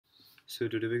So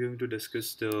today we're going to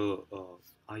discuss the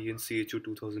INCHO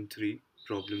 2003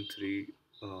 Problem 3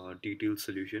 detailed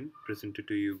solution presented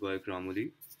to you by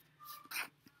GRAMOLY.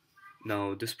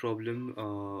 Now this problem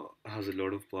has a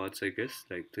lot of parts, I guess,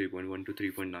 like 3.1 to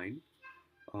 3.9.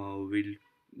 We'll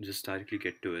just directly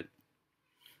get to it.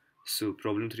 So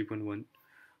problem 3.1,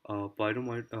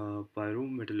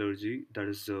 pyrometallurgy, that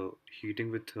is heating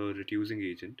with a reducing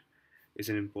agent, is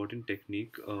an important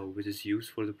technique which is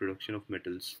used for the production of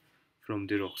metals from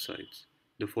their oxides.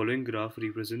 The following graph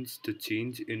represents the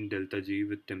change in delta G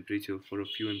with temperature for a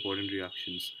few important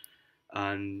reactions.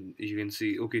 And you can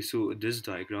see, okay, so this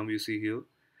diagram you see here,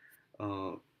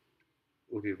 uh,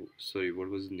 okay, sorry, what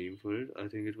was the name for it? I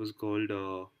think it was called,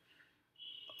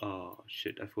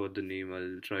 shit, I forgot the name.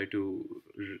 I'll try to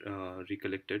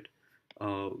recollect it.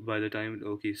 By the time,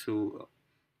 okay, so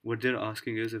what they're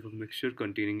asking is if a mixture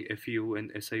containing FeO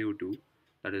and SiO2,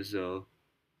 that is,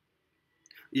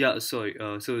 yeah, sorry.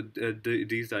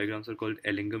 These diagrams are called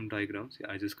Ellingham diagrams.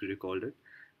 Yeah, I just recalled it.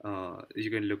 You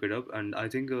can look it up, and I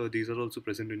think these are also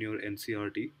present in your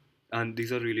NCRT, and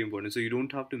these are really important. So you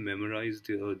don't have to memorize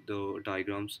the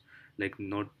diagrams, like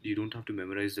not you don't have to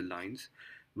memorize the lines,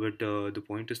 but the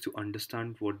point is to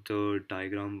understand what the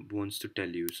diagram wants to tell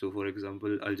you. So, for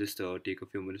example, I'll just take a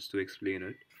few minutes to explain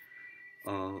it.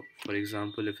 For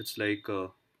example, if it's like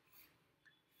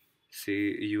say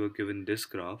you are given this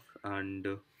graph and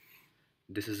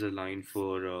this is a line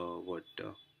for what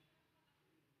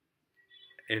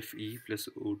Fe plus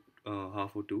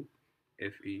half O2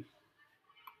 Fe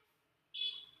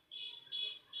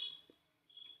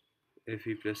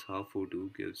Fe plus half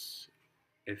O2 gives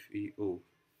FeO,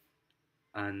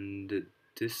 and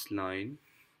this line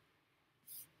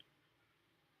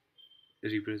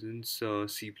represents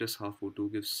C plus half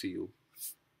O2 gives CO.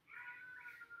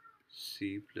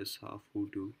 C plus half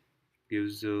O2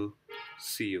 gives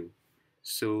CO.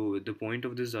 So the point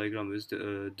of this diagram is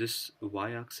this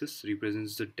y-axis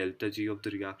represents the delta G of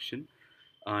the reaction,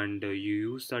 and you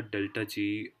use that delta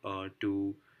G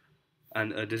to,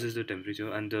 and this is the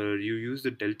temperature, and you use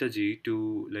the delta G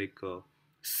to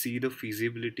see the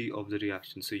feasibility of the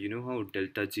reaction. So you know how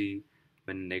delta G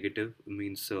when negative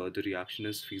means the reaction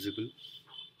is feasible.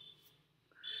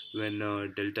 When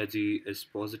delta G is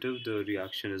positive, the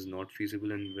reaction is not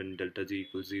feasible, and when delta G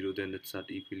equals 0, then it's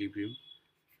at equilibrium.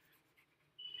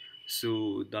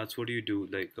 So that's what you do.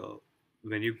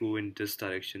 When you go in this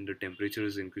direction, the temperature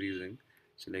is increasing.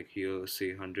 So like here,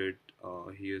 say 100,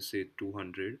 here say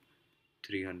 200,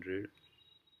 300,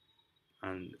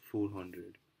 and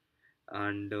 400.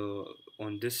 And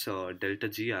on this delta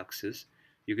G axis,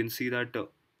 you can see that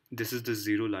this is the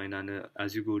zero line, and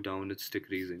as you go down, it's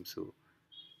decreasing. So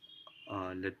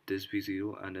let this be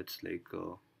 0, and it's like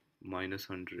minus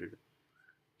 100,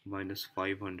 minus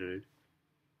 500.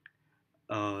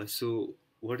 So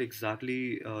what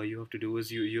exactly you have to do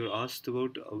is you're asked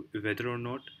about whether or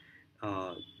not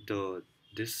uh, the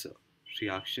this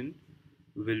reaction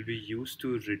will be used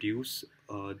to reduce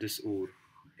this ore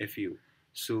FeO.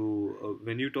 So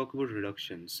when you talk about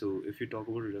reduction, so if you talk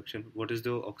about reduction, what is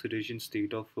the oxidation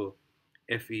state of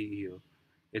Fe here?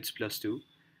 It's +2,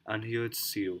 and here it's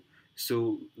 0.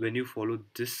 So when you follow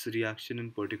this reaction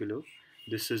in particular,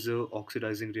 this is a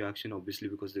oxidizing reaction, obviously,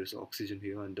 because there's oxygen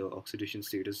here and the oxidation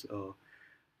state is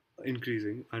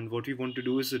increasing. And what we want to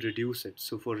do is reduce it.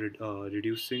 So for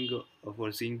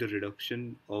for seeing the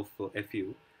reduction of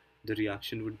FeO, the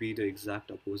reaction would be the exact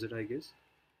opposite, I guess.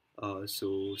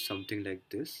 So something like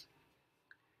this.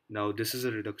 Now this is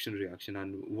a reduction reaction,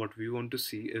 and what we want to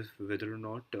see is whether or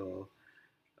not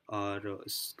our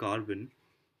carbon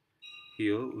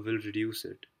here will reduce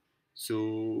it.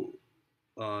 So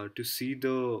to see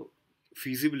the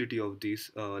feasibility of these,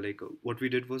 what we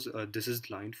did was this is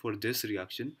line for this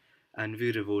reaction, and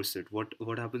we reverse it.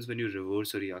 What happens when you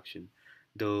reverse a reaction?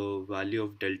 The value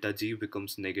of delta G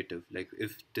becomes negative. Like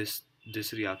if this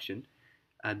reaction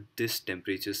at this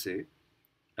temperature, say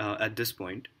at this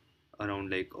point, around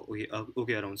like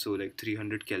okay, around, so like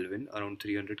 300 Kelvin, around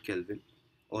 300 Kelvin,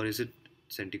 or is it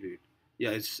centigrade?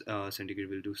 Yeah, it's centigrade.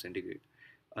 We'll do centigrade.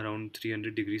 Around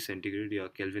 300 degrees centigrade. Yeah,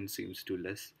 Kelvin seems too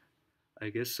less, I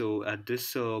guess. So at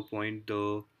this point,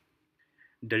 the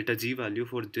delta G value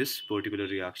for this particular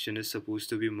reaction is supposed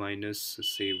to be minus,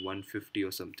 say, 150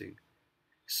 or something.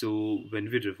 So when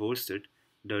we reverse it,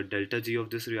 the delta G of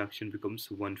this reaction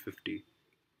becomes 150.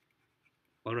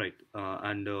 All right,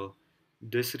 and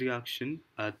this reaction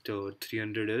at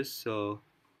 300 is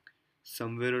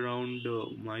somewhere around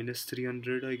minus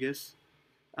 300, I guess.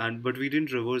 And but we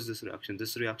didn't reverse this reaction.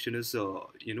 This reaction is,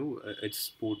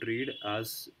 it's portrayed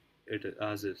as it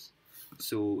as is.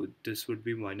 So this would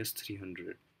be minus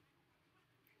 300.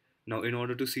 Now, in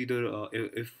order to see the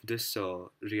if this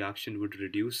reaction would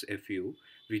reduce FeO,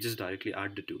 we just directly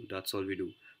add the two. That's all we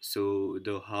do. So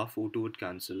the half O2 would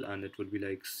cancel, and it would be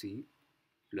like C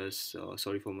plus,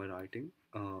 sorry for my writing,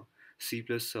 C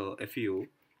plus FeO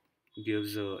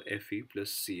gives Fe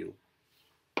plus CO.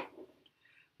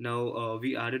 Now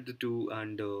we added the two,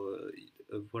 and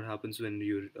what happens when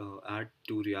you add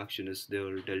two reaction is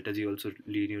their delta G also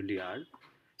linearly add.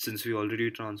 Since we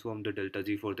already transformed the delta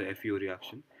G for the FeO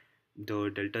reaction, the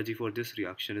delta G for this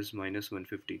reaction is minus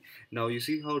 150. Now you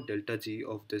see how delta G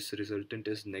of this resultant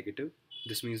is negative.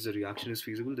 This means the reaction is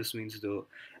feasible. This means the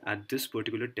at this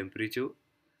particular temperature,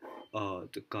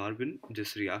 the carbon,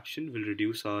 this reaction will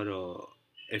reduce our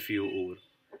FeO over.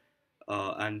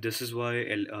 And this is why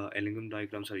Ellingham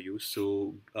diagrams are used.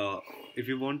 So if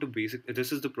you want a basic,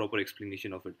 this is the proper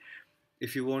explanation of it.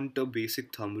 If you want a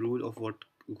basic thumb rule of what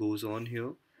goes on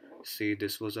here, say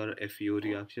this was our FeO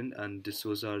reaction and this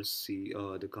was our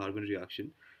the carbon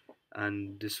reaction,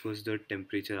 and this was the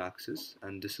temperature axis,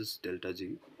 and this is delta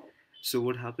G. So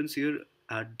what happens here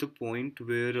at the point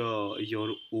where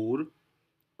your ore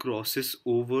crosses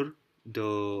over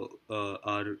the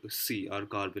our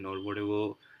carbon or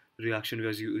whatever reaction we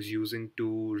are using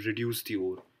to reduce the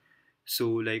ore. So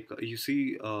like you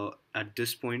see at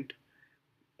this point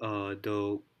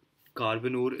the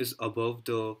carbon ore is above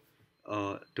the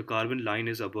carbon line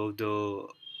is above the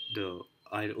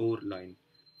iron ore line.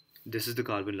 This is the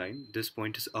carbon line. This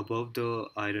point is above the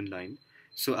iron line.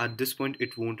 So at this point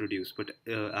it won't reduce, but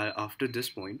after this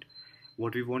point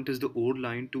what we want is the ore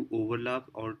line to overlap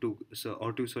or to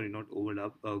sorry, not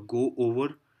overlap, go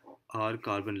over our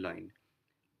carbon line.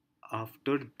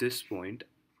 After this point,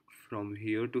 from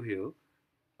here to here,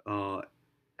 uh,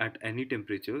 at any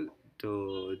temperature,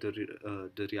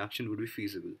 the reaction would be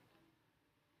feasible.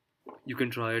 You can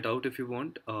try it out if you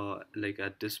want. Like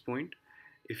at this point,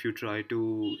 if you try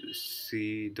to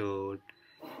see the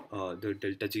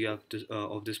delta G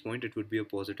of this point, it would be a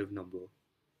positive number.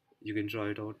 You can try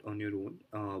it out on your own.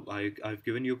 I've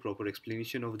given you a proper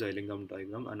explanation of the Ellingham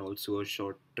diagram and also a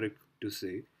short trick to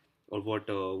say, or what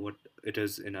it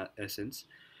is in essence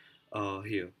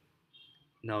here.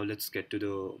 Now let's get to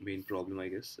the main problem, I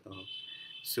guess.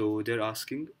 So they're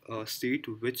asking, state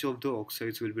which of the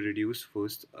oxides will be reduced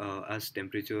first as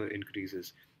temperature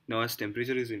increases. Now, as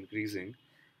temperature is increasing,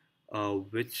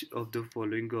 which of the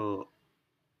following,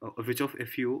 which of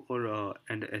FeO or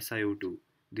and SiO2?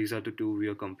 These are the two we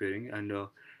are comparing, and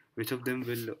which of them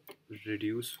will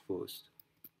reduce first?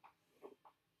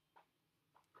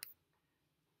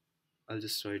 I'll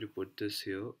just try to put this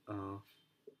here.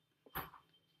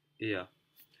 Yeah.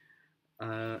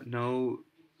 Now,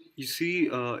 you see,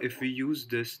 if we use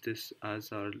this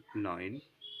as our line,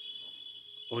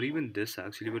 or even this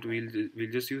actually, but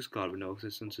we'll just use carbon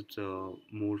dioxide since it's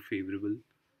more favorable.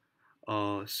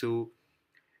 So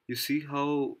you see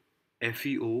how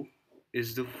FeO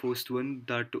is the first one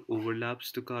that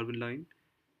overlaps the carbon line.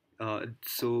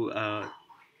 So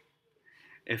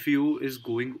FeO is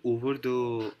going over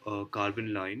the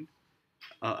carbon line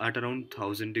at around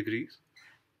 1000 degrees,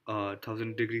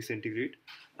 1000 degrees centigrade,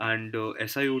 and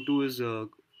SiO2 is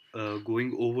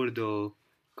going over the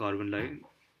carbon line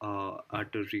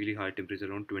at a really high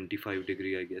temperature, around 25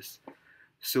 degree, I guess.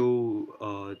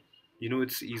 So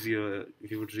it's easier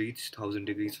if you would reach 1000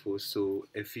 degrees first. So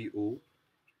FeO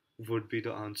would be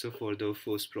the answer for the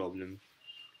first problem.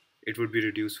 It would be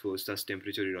reduced first as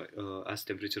temperature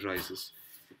rises.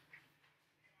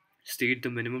 State the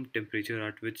minimum temperature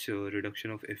at which reduction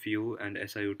of FeO and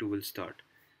SiO2 will start.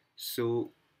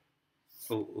 So,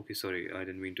 oh, okay, sorry, I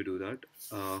didn't mean to do that.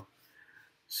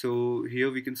 So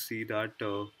here we can see that,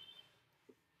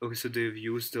 okay, so they've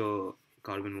used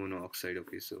carbon monoxide.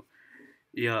 Okay, so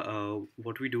yeah,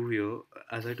 what we do here,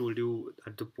 as I told you,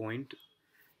 at the point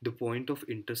of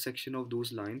intersection of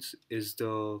those lines is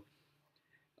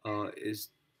is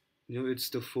it's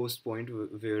the first point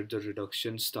where the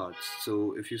reduction starts.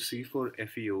 So if you see for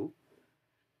FeO,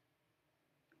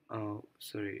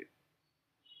 sorry,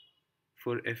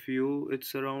 for FeO,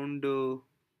 it's around,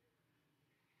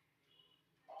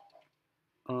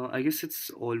 I guess it's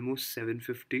almost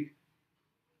 750,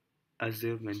 as they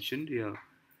have mentioned. Yeah,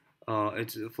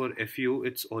 it's for FeO,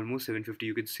 it's almost 750.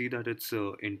 You can see that it's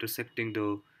intersecting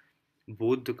the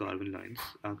both the carbon lines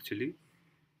actually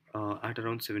at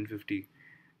around 750.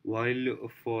 While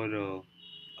for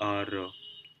our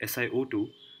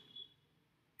SiO2,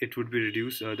 it would be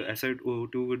reduced. The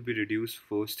SiO2 would be reduced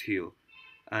first here,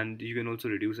 and you can also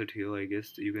reduce it here, I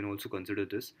guess. You can also consider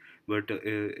this, but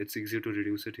it's easier to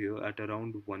reduce it here at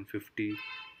around 150,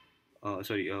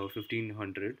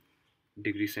 1500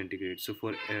 degrees centigrade. So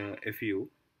for FeO,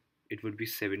 it would be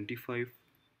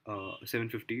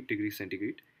 750 degrees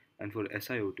centigrade, and for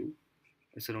SiO2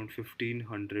 it's around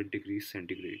 1500 degrees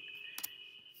centigrade.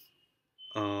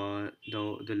 The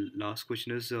last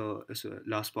question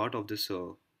last part of this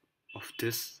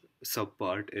sub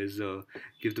part is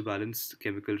give the balanced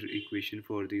chemical equation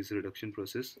for these reduction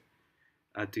process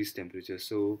at these temperatures.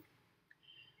 So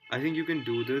I think you can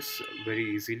do this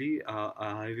very easily.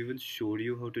 I've even showed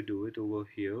you how to do it over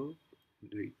here.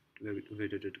 Wait, where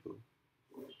did it go?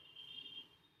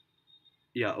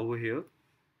 Yeah, over here.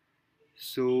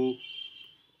 So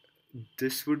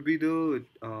this would be the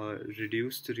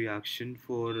reduced reaction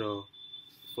for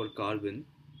carbon.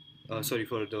 Sorry,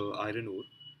 for the iron ore,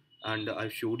 and I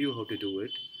showed you how to do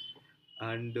it.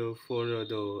 And for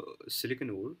the silicon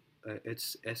ore,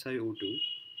 it's SiO2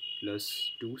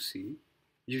 plus 2C.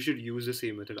 You should use the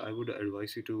same method. I would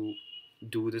advise you to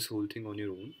do this whole thing on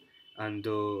your own. And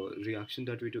the reaction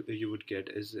that you would get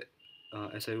is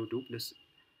SiO2 plus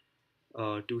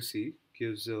 2C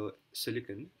gives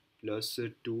silicon plus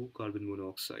 2 carbon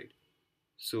monoxide.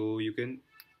 So you can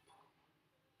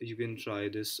try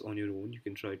this on your own. You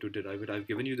can try to derive it. I've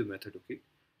given you the method, okay?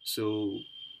 So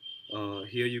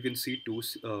here you can see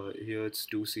here it's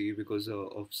 2C because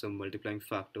of some multiplying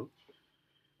factor.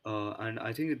 And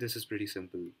I think this is pretty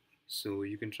simple. So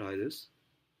you can try this.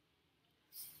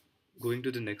 Going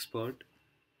to the next part,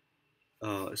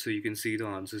 so you can see the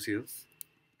answers here.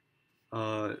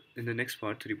 In the next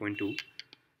part, 3.2,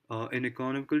 in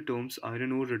economical terms,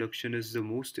 iron ore reduction is the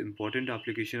most important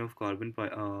application of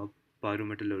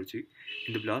pyrometallurgy.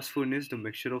 In the blast furnace, the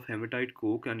mixture of hematite,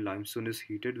 coke, and limestone is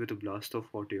heated with a blast of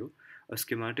hot air. A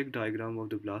schematic diagram of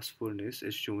the blast furnace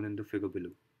is shown in the figure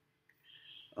below.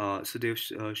 So they've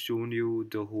shown you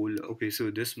the whole. Okay,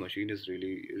 so this machine is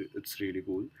it's really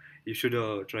cool. You should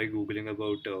try googling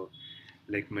about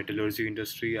like metallurgy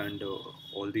industry and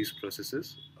all these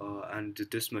processes. And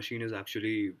this machine is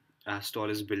actually as tall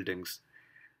as buildings,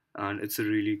 and it's a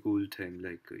really cool thing.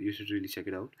 Like you should really check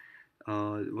it out.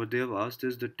 What they have asked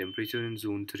is the temperature in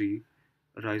zone 3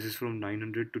 rises from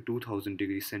 900 to 2000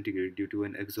 degrees centigrade due to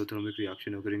an exothermic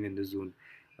reaction occurring in the zone.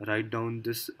 Write down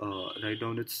its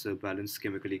balanced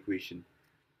chemical equation.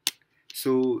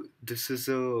 So this is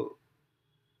a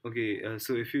okay.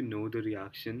 So if you know the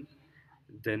reaction,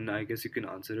 then I guess you can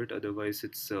answer it. Otherwise,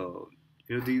 it's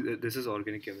this is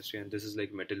organic chemistry and this is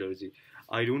like metallurgy.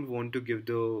 I don't want to give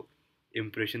the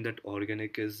impression that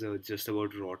organic is just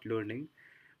about rote learning,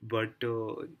 but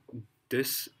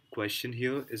this question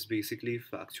here is basically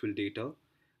factual data,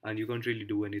 and you can't really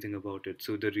do anything about it.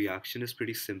 So the reaction is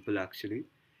pretty simple actually.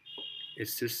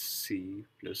 It's just C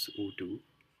plus O2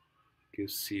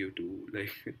 gives CO2.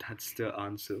 Like that's the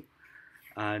answer.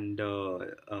 And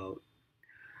the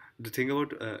thing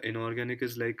about inorganic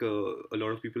is like a lot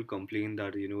of people complain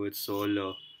that it's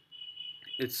all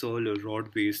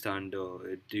rod based and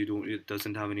it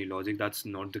doesn't have any logic. That's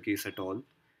not the case at all.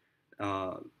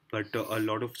 uh, but a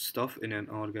lot of stuff in an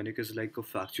organic is like a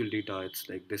factual data. It's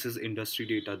like this is industry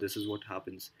data, this is what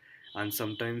happens. And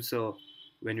sometimes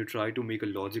when you try to make a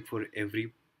logic for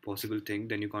every possible thing,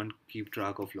 then you can't keep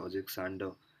track of logics, and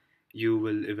you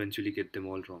will eventually get them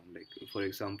all wrong. Like for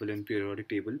example, in periodic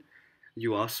table,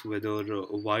 you ask whether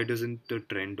why doesn't the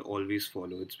trend always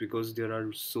follow. It's because there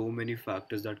are so many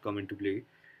factors that come into play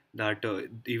that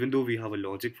even though we have a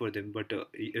logic for them, but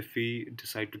if we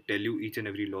decide to tell you each and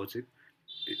every logic,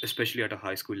 especially at a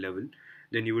high school level,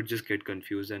 then you would just get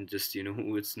confused and just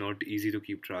it's not easy to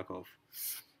keep track of.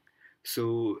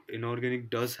 So inorganic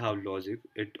does have logic.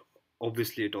 It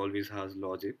always has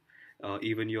logic.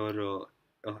 Even your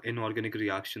inorganic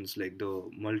reactions, like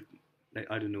like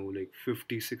I don't know, like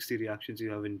 50, 60 reactions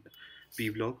you have in P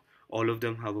block, all of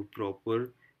them have a proper,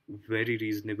 very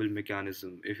reasonable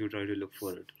mechanism if you try to look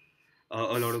for it.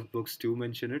 A lot of books do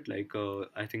mention it, like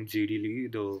I think J.D. Lee,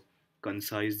 the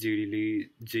concise J.D. Lee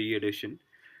JE edition,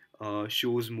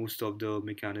 shows most of the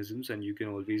mechanisms, and you can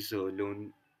always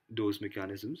learn those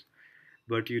mechanisms.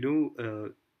 But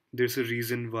there's a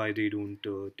reason why they don't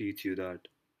teach you that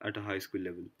at a high school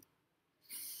level.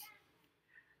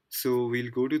 So we'll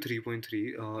go to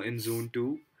 3.3 in zone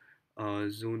 2,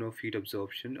 zone of heat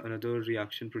absorption. Another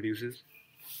reaction produces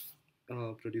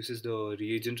the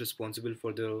reagent responsible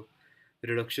for the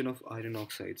reduction of iron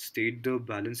oxide. State the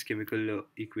balanced chemical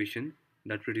equation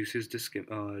that produces this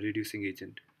reducing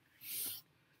agent.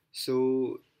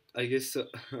 So I guess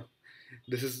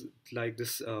this is like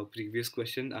this previous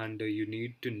question, and you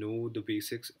need to know the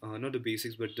basics, not the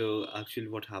basics, but the actual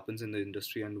what happens in the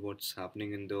industry and what's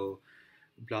happening in the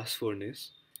blast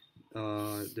furnace.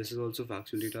 This is also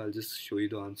factual data. I'll just show you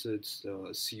the answer. It's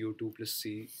CO2 plus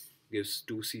C gives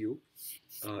 2CO.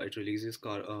 It releases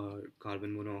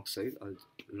carbon monoxide. I'll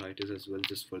write it as well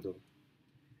just for the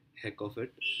heck of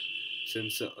it,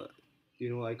 since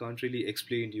I can't really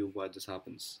explain to you why this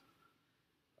happens.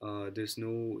 There's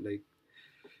no like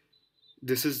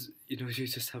this is you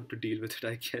just have to deal with it,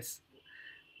 I guess.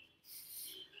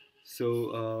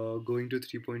 So going to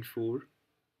 3.4,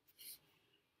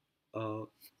 uh,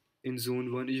 in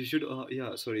zone 1 you should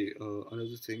yeah sorry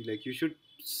another thing, like you should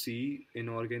see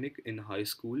inorganic in high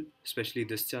school, especially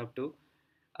this chapter,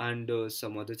 and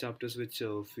some other chapters which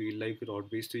feel like route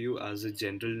based to you as a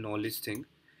general knowledge thing.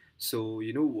 So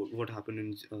what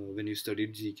happened when you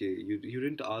studied GK, you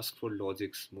didn't ask for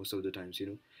logics most of the times.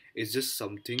 It's just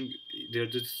something, they're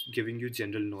just giving you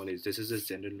general knowledge. This is just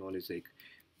general knowledge, like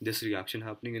this reaction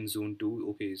happening in zone 2.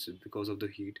 Okay, so because of the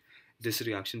heat, this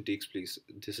reaction takes place.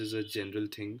 This is a general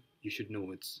thing you should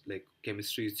know. It's like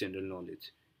chemistry is general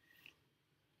knowledge,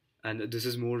 and this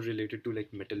is more related to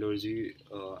like metallurgy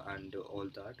and all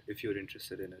that if you're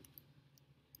interested in it.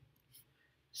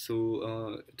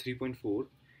 So 3.4,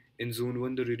 in zone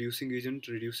 1 the reducing agent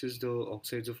reduces the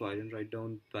oxides of iron. Write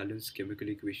down balanced chemical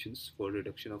equations for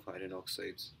reduction of iron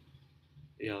oxides.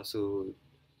 Yeah, so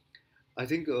I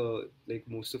think like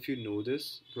most of you know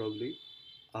this probably,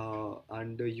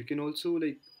 and you can also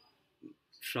like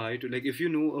try to, like, if you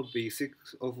know a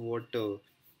basics of what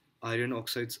iron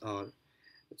oxides are,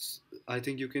 it's, I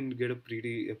think you can get a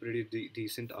pretty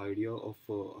decent idea of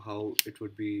how it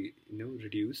would be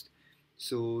reduced.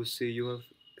 So say you have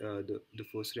the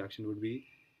first reaction would be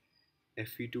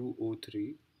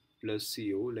Fe2O3 plus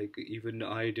CO. Like even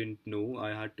I didn't know. I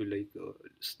had to like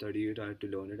study it. I had to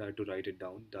learn it. I had to write it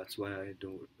down. That's why I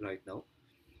know right now.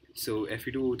 So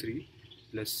Fe2O3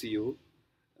 plus CO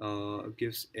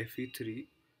gives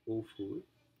Fe3O4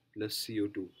 plus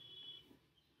CO2.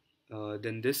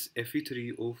 Then this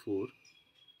Fe3O4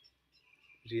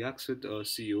 reacts with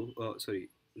CO. Sorry,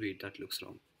 wait, that looks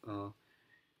wrong.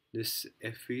 This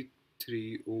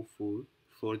Fe3O4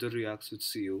 further reacts with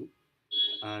CO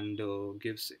and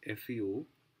gives FeO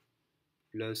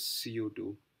plus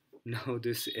CO2. Now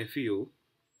this FeO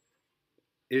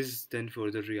is then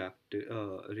further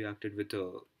reacted with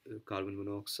carbon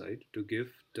monoxide to give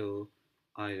the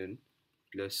iron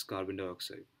plus carbon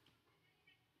dioxide.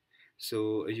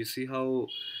 So you see how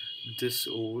this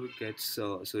ore gets,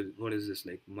 so what is this,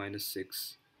 like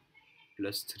 -6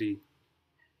 plus 3,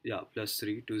 yeah, plus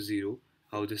 3 to 0,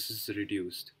 how this is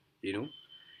reduced, you know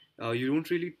you don't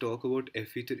really talk about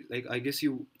Fe3, like I guess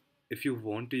you, if you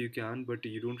want to you can, but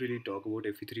you don't really talk about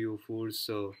Fe3O4's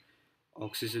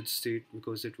oxygen state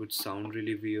because it would sound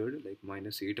really weird, like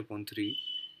 -8 upon 3,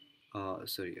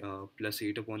 sorry, plus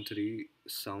 8 upon 3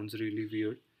 sounds really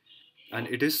weird, and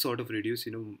it is sort of reduced,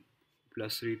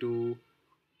 plus 3 to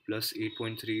plus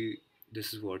 8.3,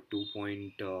 this is what,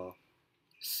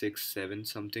 2.67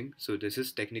 something. So this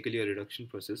is technically a reduction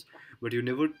process, but you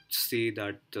never say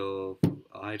that the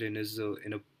iron is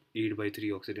in a 8 by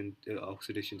 3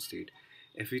 oxidation state.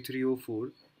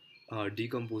 Fe3O4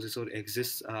 decomposes or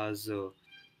exists as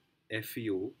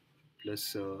FeO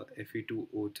plus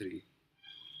Fe2O3.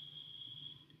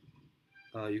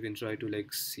 You can try to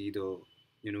like see the,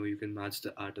 you can match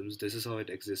the atoms. This is how it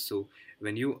exists. So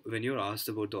when you're asked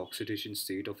about the oxidation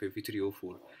state of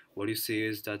Fe3O4, what you say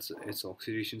is that its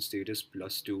oxidation state is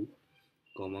 +2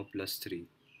 comma +3.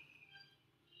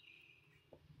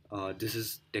 This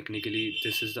is technically,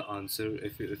 this is the answer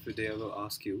if they ever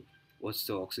ask you what's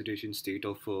the oxidation state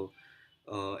of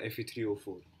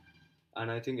Fe3O4.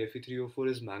 And I think Fe3O4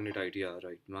 is magnetite. Yeah,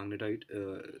 right, magnetite.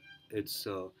 Its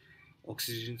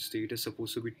oxygen state is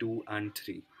supposed to be 2 and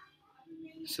 3.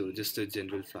 So just a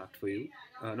general fact for you,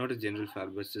 not a general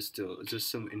fact, but just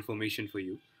some information for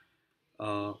you.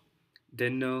 Uh,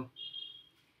 then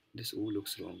this O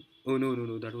looks wrong. Oh no no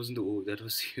no, that wasn't the O. That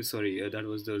was sorry. That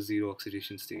was the zero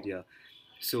oxidation state. Yeah.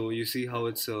 So you see how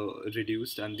it's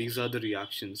reduced, and these are the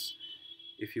reactions.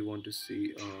 If you want to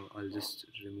see, I'll just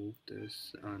remove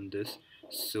this and this.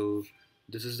 So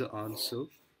this is the answer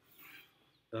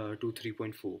to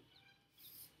 3.4.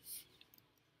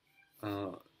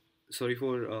 Uh, sorry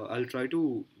for I'll try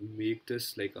to make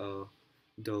this like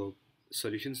the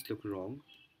solutions look wrong.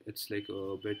 It's like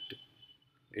a bit,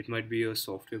 it might be a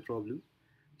software problem,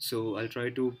 so I'll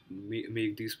try to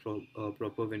make these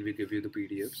proper when we give you the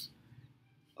PDFs.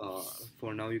 uh,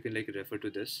 for now you can like refer to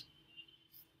this,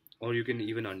 or you can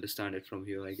even understand it from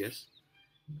here, I guess.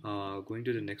 Going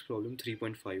to the next problem,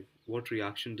 3.5. What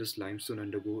reaction does limestone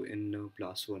undergo in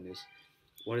blast furnace?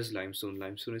 What is limestone?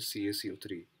 Limestone is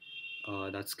CaCO3.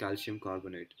 That's calcium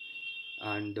carbonate.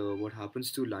 And what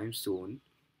happens to limestone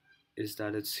is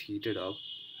that it's heated up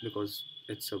because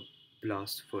it's a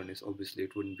blast furnace. Obviously,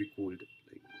 it wouldn't be cooled.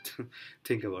 Like,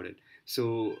 think about it.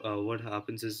 So, what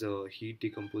happens is heat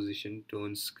decomposition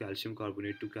turns calcium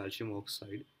carbonate to calcium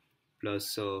oxide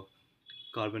plus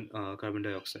carbon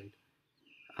dioxide,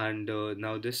 and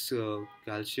now this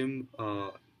calcium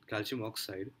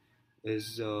oxide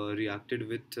is reacted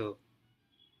with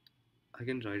I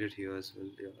can write it here as well.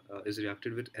 Yeah, is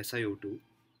reacted with SiO2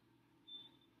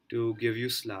 to give you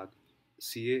slag,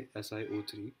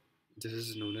 CaSiO3. This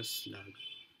is known as slag.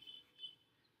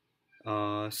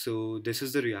 So this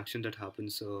is the reaction that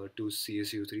happens to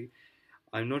CaCO3.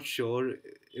 I'm not sure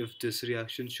if this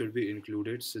reaction should be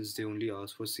included since they only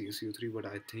ask for CaCO3, but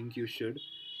I think you should.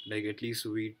 Like at least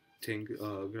we think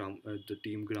the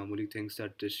team Gramoli thinks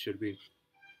that this should be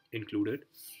included.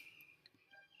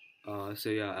 So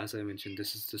yeah, as I mentioned,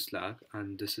 this is the slag,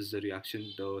 and this is the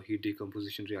reaction, the heat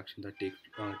decomposition reaction that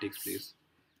takes place.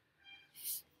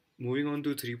 Moving on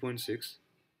to 3.6,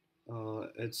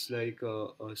 it's like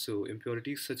so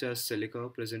impurities such as silica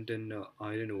present in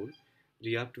iron ore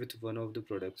react with one of the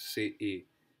products, say A.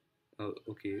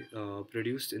 Okay,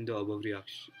 produced in the above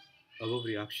reaction. Above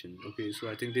reaction. Okay, so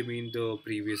I think they mean the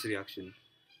previous reaction.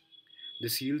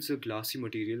 This yields a glassy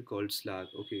material called slag.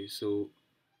 Okay, so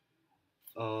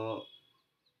uh,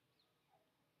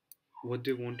 what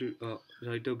they want to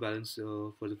write a balance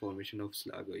for the formation of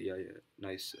slag. Yeah, yeah,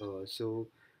 nice. So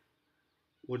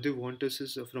what they want us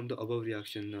is from the above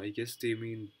reaction. I guess they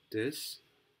mean this.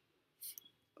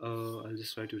 I'll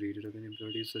just try to read it again.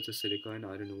 Impurities such as silica and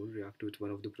iron ore react with one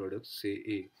of the products, say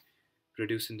A,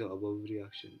 produced in the above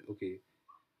reaction. Okay,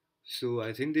 so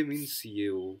I think they mean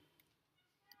CaO.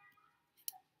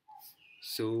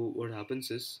 So what happens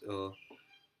is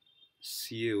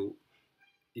CaO.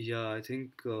 Yeah, I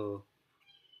think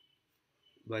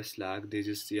by slag they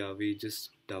just yeah we just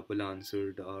double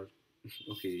answered our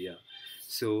okay yeah.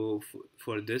 So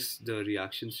for this the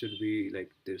reaction should be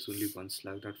like there's only one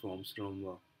slag that forms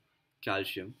from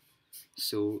calcium.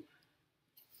 So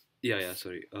yeah,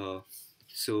 sorry.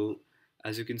 So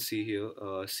as you can see here,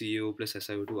 CaO plus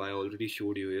SiO2. I already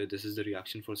showed you here. This is the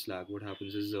reaction for slag. What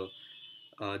happens is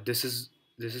uh, this is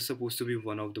this is supposed to be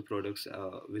one of the products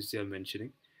which they are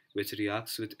mentioning, which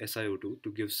reacts with SiO2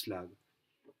 to give slag,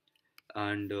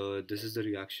 and this is the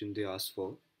reaction they asked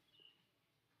for.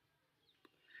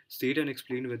 State and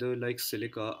explain whether, like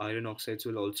silica, iron oxides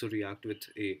will also react with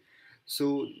A.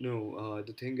 So no,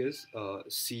 the thing is,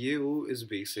 CaO is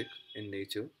basic in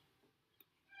nature.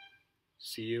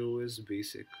 CaO is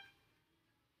basic,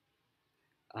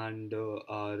 and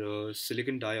our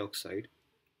silicon dioxide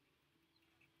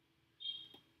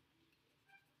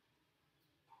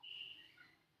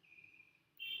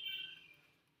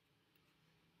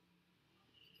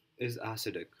is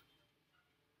acidic.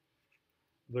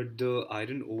 But the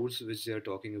iron ores which they are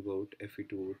talking about,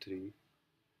 Fe2O3,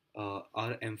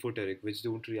 are amphoteric, which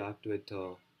don't react with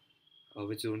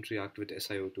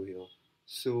SiO2 here.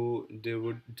 So there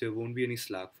won't be any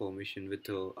slag formation with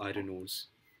iron ores.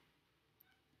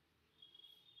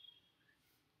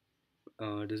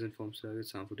 Doesn't form slag.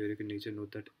 It's amphoteric in nature.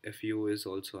 Note that FeO is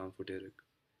also amphoteric.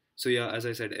 So yeah, as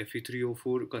I said,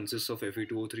 Fe3O4 consists of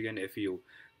Fe2O3 and FeO.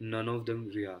 None of them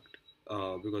react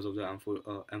because of the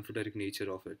amphoteric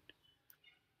nature of it.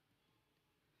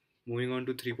 Moving on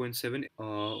to 3.7,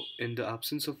 in the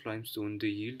absence of limestone, the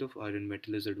yield of iron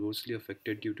metal is adversely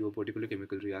affected due to a particular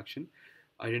chemical reaction.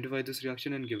 Identify this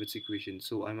reaction and give its equation.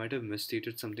 So I might have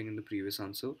misstated something in the previous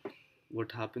answer.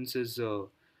 What happens is uh,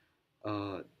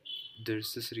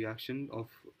 there's this reaction of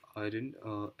iron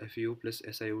FeO plus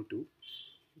SiO2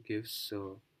 gives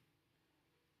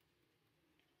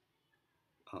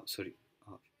sorry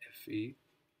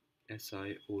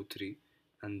FeSiO3,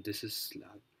 and this is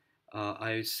slag.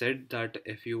 I said that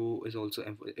FeO is also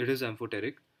it is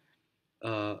amphoteric,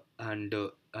 and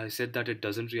I said that it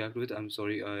doesn't react with. I'm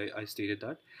sorry, I stated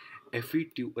that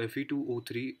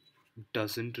Fe2O3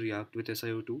 doesn't react with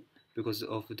SiO2 because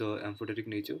of the amphoteric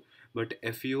nature, but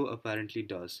FeO apparently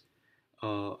does.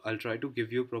 I'll try to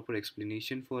give you a proper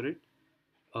explanation for it.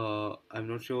 I'm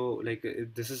not sure. Like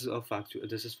this is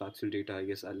factual data. I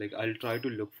guess. I'll try to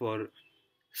look for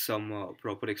some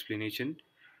proper explanation,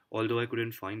 although I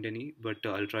couldn't find any. But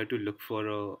I'll try to look for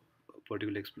a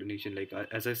particular explanation.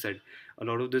 As I said, a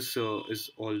lot of this is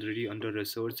already under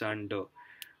research, and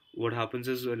what happens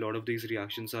is a lot of these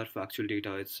reactions are factual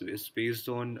data. It's based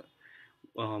on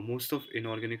most of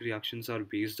inorganic reactions are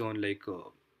based on like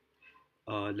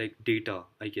data,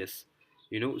 I guess.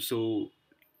 So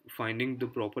finding the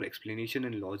proper explanation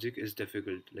and logic is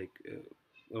difficult.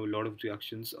 A lot of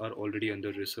reactions are already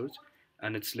under research,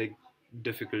 and it's like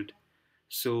difficult.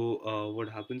 So what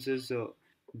happens is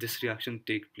this reaction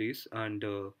take place, and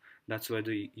that's why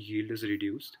the yield is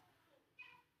reduced.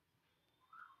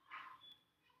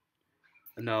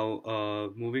 Now,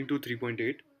 moving to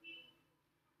 3.8,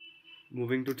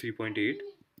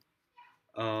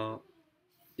 uh,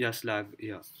 yeah, slag,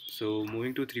 yeah. So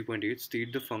moving to 3.8,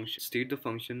 state the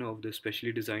function of the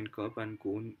specially designed cup and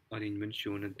cone arrangement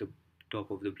shown at the top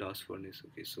of the blast furnace.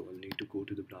 Okay, so I'll need to go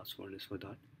to the blast furnace for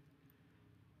that.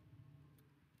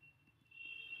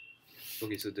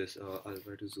 Okay, so this, I'll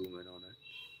try to zoom in on it.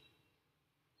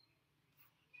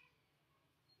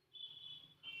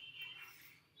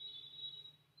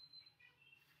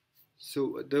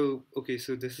 So okay,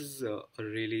 so this is a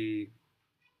really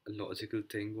logical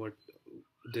thing. What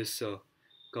this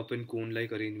cup and cone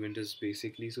like arrangement is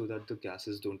basically so that the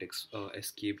gases don't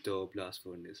escape the blast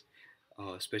furnace,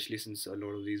 especially since a lot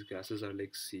of these gases are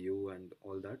like CO and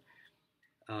all that.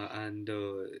 And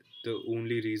the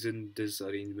only reason this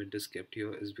arrangement is kept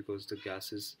here is because the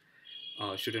gases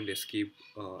shouldn't escape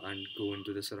and go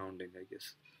into the surrounding, I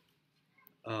guess.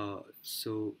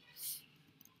 So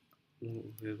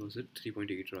where was it?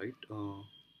 3.8, right?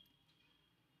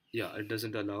 Yeah, it does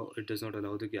not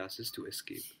allow the gases to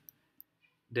escape.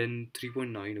 Then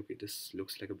 3.9, okay, this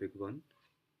looks like a big one.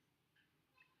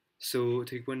 So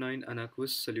 3.9, an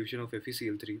aqueous solution of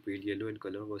FeCl3, pale yellow in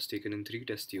color, was taken in 3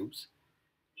 test tubes.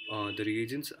 The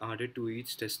reagents added to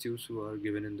each test tubes were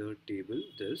given in the table.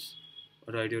 This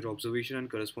write your observation and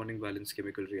corresponding balanced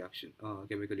chemical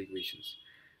equations.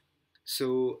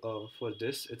 So for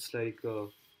this, it's like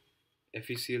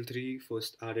FeCl3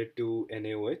 first added to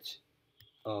NaOH,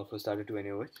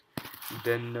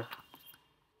 then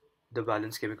the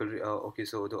balanced okay,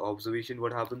 so the observation,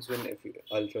 what happens when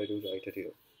I'll try to write it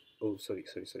here. Oh, sorry.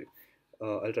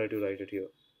 I'll try to write it here.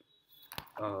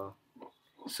 Uh,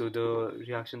 so the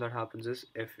reaction that happens is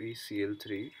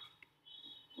FeCl3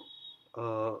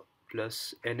 uh,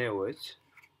 plus NaOH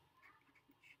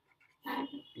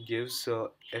gives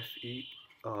Fe.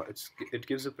 It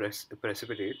gives a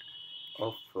precipitate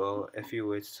of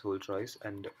FeOH whole thrice,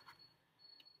 and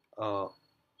uh,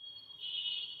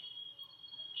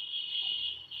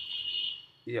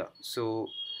 yeah, so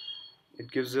it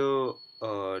gives a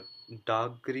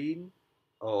dark green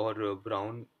or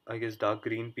brown, I guess dark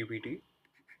green PPT.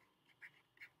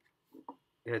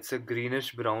 Yeah, it's a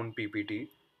greenish brown PPT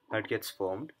that gets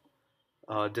formed.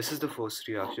 This is the first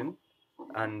reaction,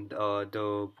 and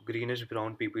the greenish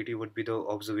brown PPT would be the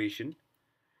observation.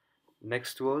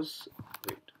 Next was,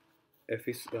 wait,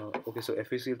 okay, so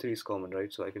FeCl3 is common,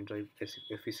 right? So I can try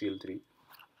FeCl3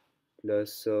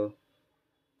 plus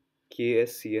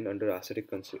KSCN under acidic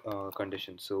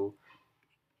conditions. So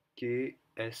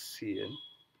KSCN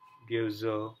gives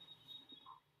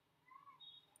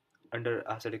under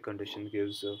acidic condition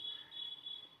gives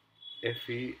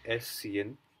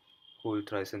FeSCN whole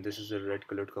thrice, and this is a red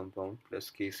colored compound plus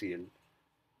KCl.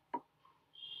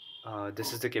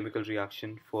 This is the chemical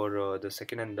reaction for the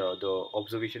second, and the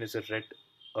observation is a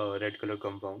red color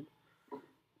compound.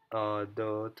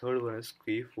 The third one is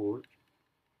K4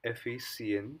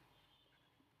 FeCN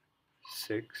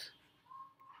 6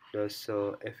 plus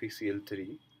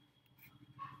FeCl3.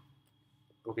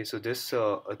 Okay, so this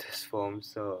this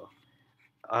forms.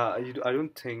 I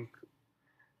don't think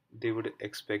they would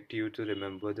expect you to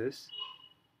remember this.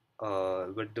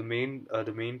 But the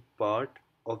main part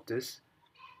of this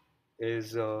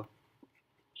is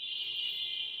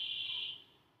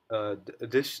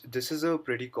this is a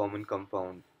pretty common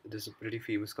compound. This is a pretty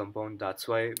famous compound. That's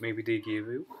why maybe they gave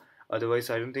you. Otherwise,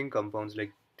 I don't think compounds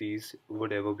like these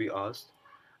would ever be asked.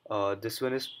 This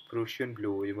one is Prussian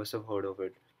blue. You must have heard of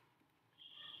it.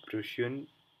 Prussian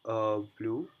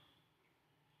blue.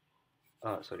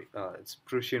 Sorry. It's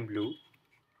Prussian blue.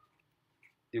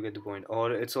 You get the point.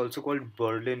 Or it's also called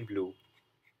Berlin blue.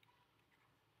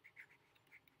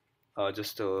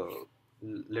 Just a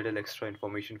little extra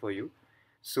information for you.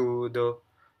 So the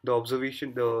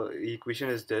equation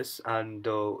is this, and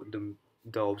the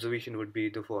observation would be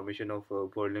the formation of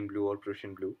Berlin blue or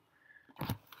Prussian blue.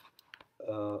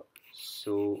 Uh,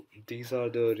 so these are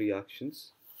the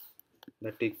reactions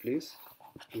that take place.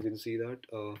 You can see that.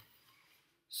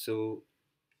 So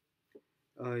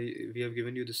we have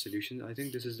given you the solution. I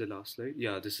think this is the last slide.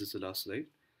 Yeah, this is the last slide.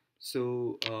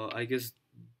 So I guess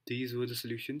these were the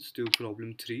solutions to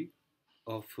problem 3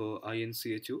 of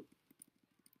INCHO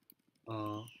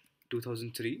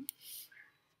 2003,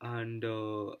 and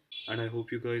I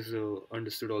hope you guys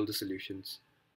understood all the solutions.